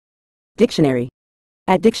Dictionary.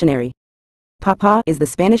 At dictionary. Papá is the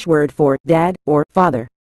Spanish word for dad or father.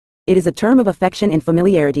 It is a term of affection and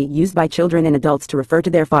familiarity used by children and adults to refer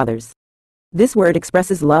to their fathers. This word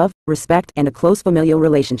expresses love, respect, and a close familial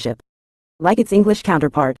relationship. Like its English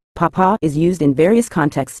counterpart, papá is used in various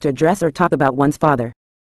contexts to address or talk about one's father.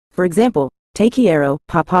 For example, te quiero,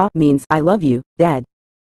 papá means I love you, dad.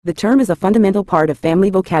 The term is a fundamental part of family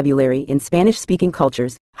vocabulary in Spanish-speaking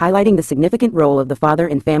cultures, highlighting the significant role of the father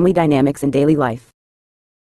in family dynamics and daily life.